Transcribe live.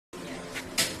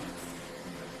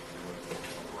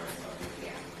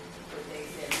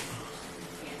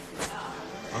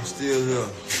I'm still here.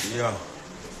 Yeah.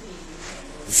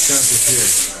 The champ is here.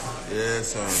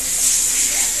 Yes, sir.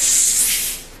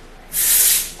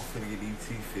 I'm finna get these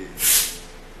teeth fit.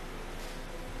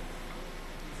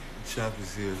 The champ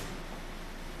is here.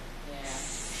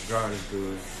 God is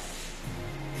good.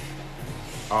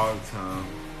 All the time.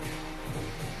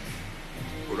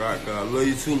 Without God. I love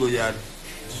you too, Lil Yachty.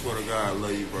 I swear to God, I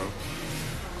love you, bro.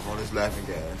 I'm on this laughing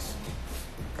gas.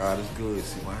 God is good.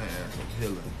 See my hands. I'm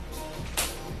healing.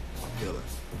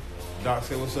 Doc,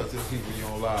 say what's up to the people you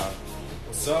on live.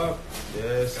 What's up?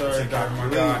 Yes, sir. Dr. My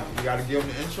guy. You got to give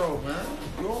him the intro, man.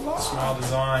 You on live. Smile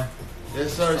Design.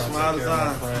 Yes, sir. Smile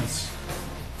Design. Friends.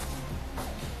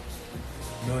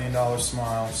 $1 Million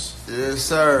Smiles. Yes,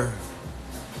 sir.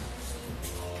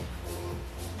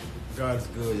 God is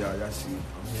good, y'all. Y'all see,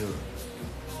 I'm healing.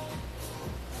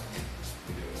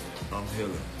 I'm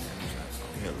healing.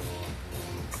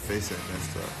 My face ain't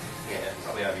messed up. Yeah,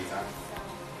 probably have time.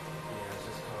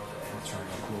 Turn up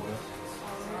a little bit.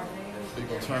 You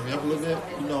gonna turn me up a little bit?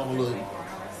 You know I'm a little.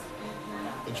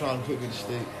 They're trying to put me to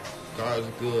sleep. God is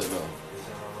good though.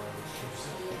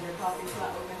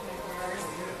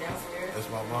 That's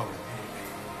my mama.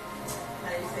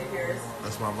 How do you say yours?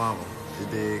 That's my mama. You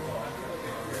dig?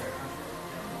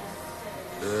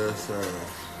 Yes, sir.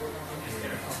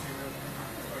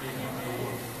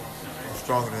 I'm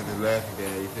stronger than the laughing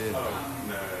guy, you feel me?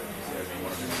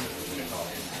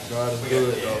 God is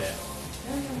good though.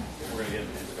 We're gonna get an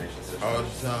invitation session. All the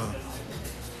time.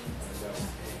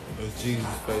 It's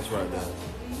Jesus' face right now.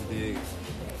 You dig?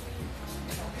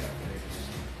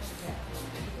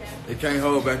 It can't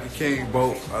hold back the king,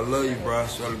 Bo. I love you, bro. I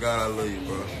swear to God, I love you,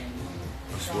 bro.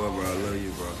 I swear, bro, I love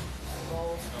you, bro.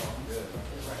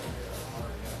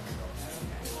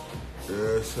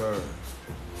 Yes, sir.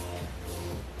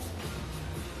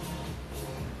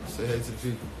 Say hey to the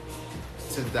people.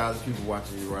 10,000 people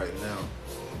watching you right now.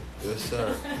 Yes,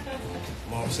 sir.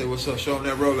 Mom, say what's up. Show them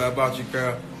that roller about you,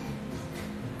 girl.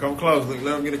 Come close. Look,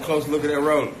 let them get a close look at that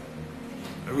roller.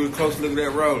 Let them get a close look at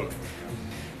that roller.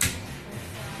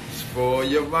 It's for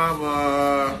your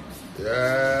mama.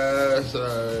 Yes,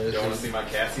 sir. Y'all want to see my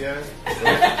Casio?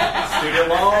 Student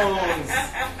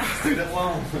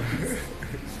loans.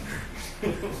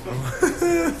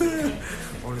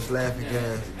 On this laughing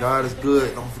gas. God is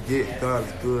good. Don't forget, God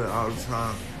is good all the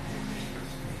time.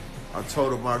 I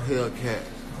told him about Hellcat.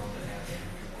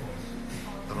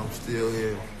 And I'm still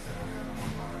here.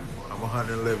 I'm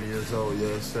 111 years old,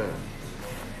 yes sir.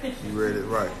 You read it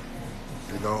right.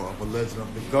 You know, I'm a legend,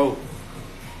 I'm the GOAT.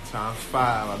 Times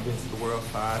 5. I've been to the world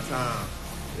 5 times.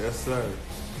 Yes sir.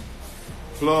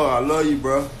 Floyd, I love you,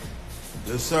 bro.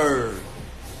 Yes sir.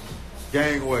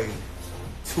 Gangway.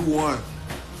 2-1.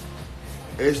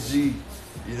 SG.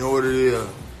 You know what it is.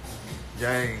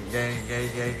 Gang.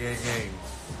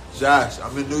 Josh,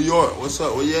 I'm in New York. What's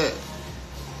up? Where you at?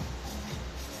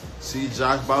 See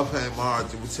Josh Baupan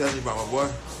Mars. We telling you about my boy.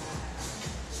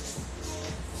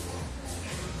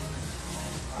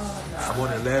 I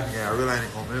wasn't laughing at. I really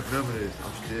ain't gonna remember this.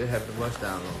 I'm still having the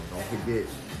mustache on. Don't forget.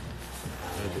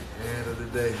 At the end of the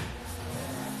day.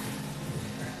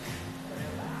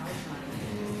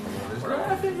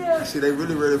 Laughing gas. See, they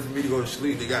really ready for me to go to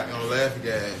sleep. They got me on the laughing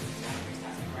gas.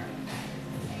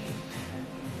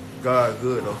 God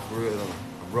good though, for real though.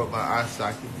 I broke my eye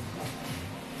socket.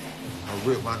 I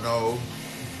ripped my nose.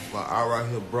 My eye right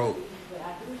here broke.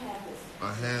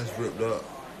 My hands ripped up.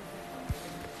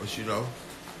 But you know,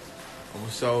 I'm a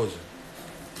soldier.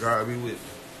 God be with me.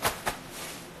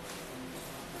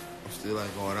 I still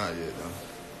ain't going out yet though.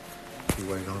 He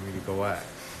waiting on me to go out.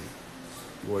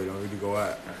 Waiting on me to go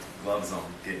out. Gloves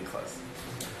on, getting close.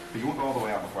 But you won't go all the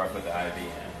way out before I put the IV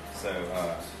in. So,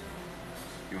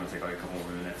 you want to take like a couple more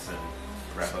minutes and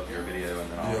wrap up your video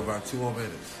and then I'll... Yeah, about 2 more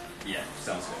minutes. Yeah,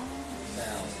 sounds good.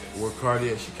 With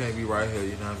cardiac, she can't be right here,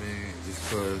 you know what I mean? Just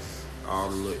because all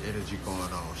the little energy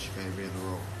going on. She can't be in the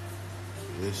room.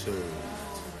 Yes, sir.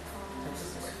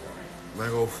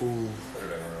 Mango Fool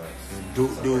and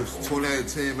Duke Deuce.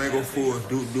 2018 Mango Fool and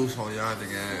Duke Deuce on y'all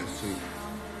nigga ass too.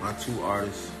 My 2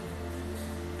 artists.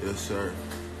 Yes, sir.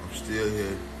 I'm still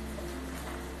here.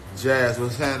 Jazz,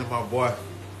 what's happening, my boy?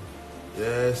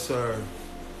 Yes, sir.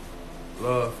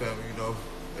 Love, family, you know.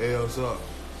 L's up.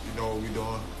 You know what we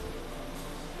doing.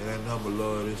 And that number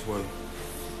love this way.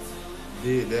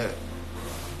 Did that.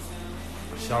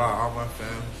 Shout out all my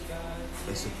fans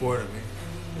that supported me,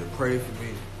 that prayed for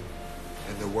me.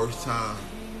 And the worst time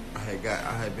I had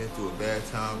been through a bad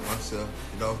time myself,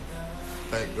 you know.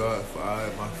 Thank God for all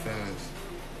my fans.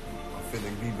 I'm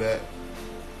finna be back.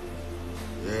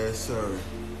 Yes, sir.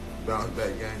 Bounce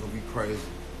back gang gonna be crazy.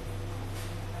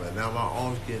 But now my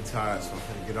arm's getting tired, so I'm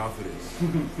gonna get off of this.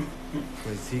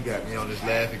 Because he got me on this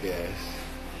laughing gas.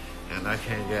 And I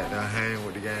can't get down hang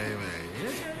with the game,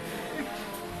 man.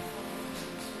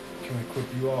 Can we clip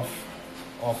you off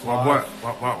My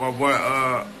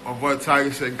live? boy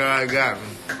Tiger said God got me.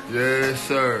 Yes,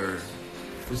 sir.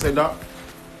 You say, Doc?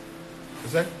 You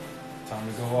say? Time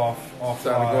to go off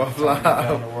Time to go off live. Time to get live.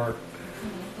 down to work.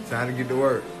 Time to get to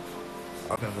work.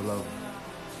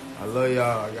 I love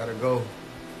y'all. I gotta go.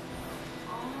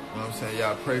 You know what I'm saying?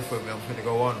 Y'all pray for me. I'm finna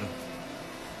go under.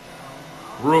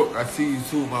 Rook, I see you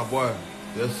too, my boy.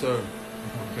 Yes, sir.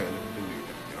 Okay, let me do it.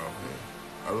 Let me get off here.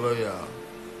 I love y'all.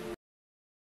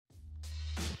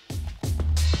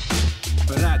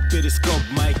 Рад, Periscope,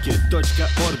 майки.орг.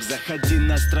 Заходи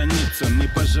на страницу, не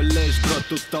пожалеешь, бро.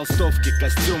 Тут толстовки,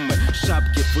 костюмы,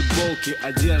 шапки, футболки,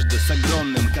 одежда с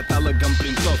огромным каталогом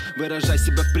принтов. Выражай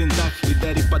себя в принтах и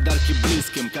дари подарки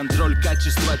близким. Контроль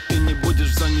качества, ты не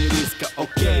будешь в зоне риска,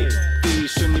 окей. Ты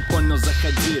еще не понял,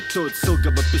 заходи. Тут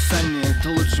ссылка в описании, это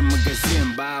лучший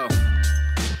магазин, бау.